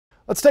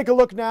Let's take a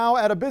look now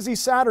at a busy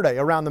Saturday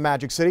around the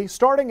Magic City,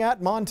 starting at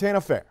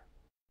MontanaFair.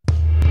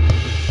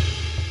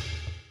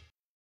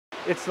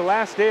 It's the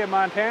last day of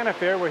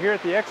MontanaFair. We're here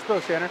at the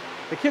Expo Center.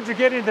 The kids are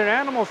getting their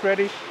animals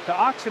ready to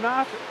auction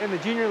off in the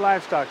Junior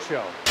Livestock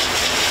Show.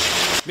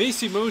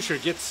 Macy Mosher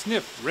gets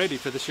Snip ready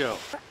for the show.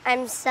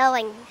 I'm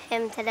selling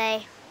him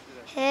today.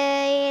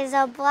 He's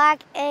a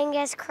black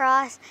Angus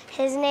cross.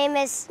 His name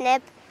is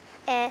Snip,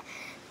 and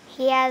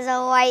he has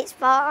a white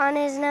spot on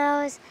his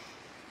nose.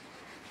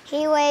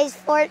 He weighs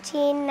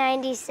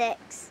 $14.96.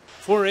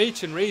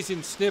 4-H and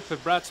raising Snip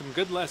have brought some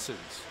good lessons.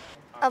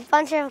 A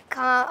bunch of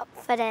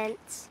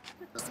confidence.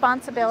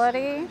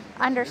 Responsibility,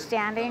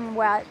 understanding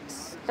what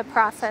the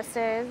process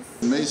is.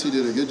 Macy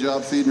did a good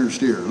job feeding her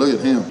steer. Look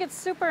at him. It's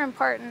super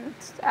important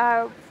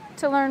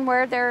to learn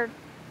where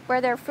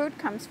their food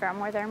comes from,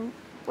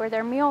 where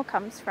their meal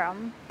comes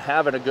from.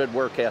 Having a good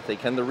work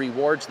ethic and the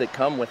rewards that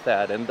come with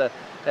that,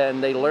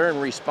 and they learn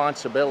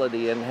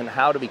responsibility and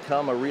how to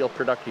become a real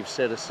productive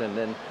citizen.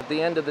 And at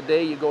the end of the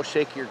day, you go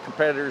shake your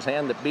competitor's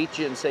hand that beat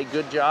you and say,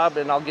 "Good job,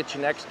 and I'll get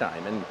you next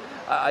time." And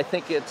I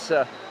think it's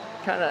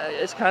kind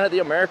of the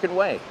American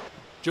way.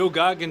 Joe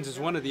Goggins is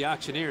one of the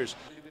auctioneers.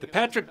 The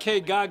Patrick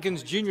K.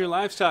 Goggins Junior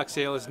Livestock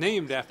Sale is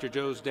named after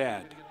Joe's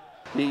dad.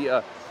 He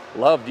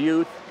loved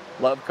youth,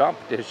 loved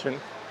competition,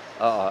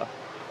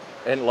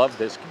 and loved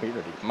this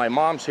community. My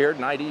mom's here,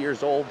 90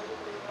 years old,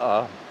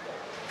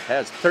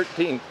 has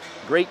 13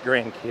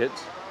 great-grandkids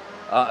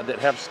that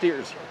have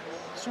steers here.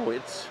 So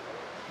it's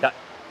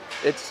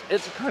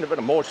kind of an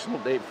emotional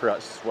day for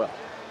us as well.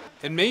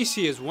 And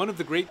Macy is one of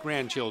the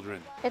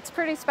great-grandchildren. It's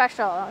pretty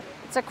special.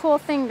 It's a cool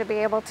thing to be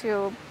able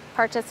to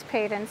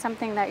participate in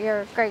something that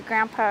your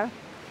great-grandpa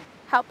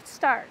helped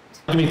start.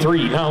 Give me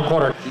 3, now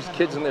quarter. These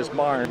kids in this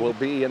barn will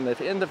be in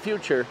the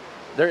future.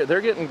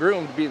 They're getting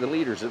groomed to be the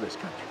leaders of this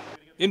country.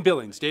 In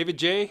Billings, David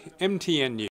J., MTN News.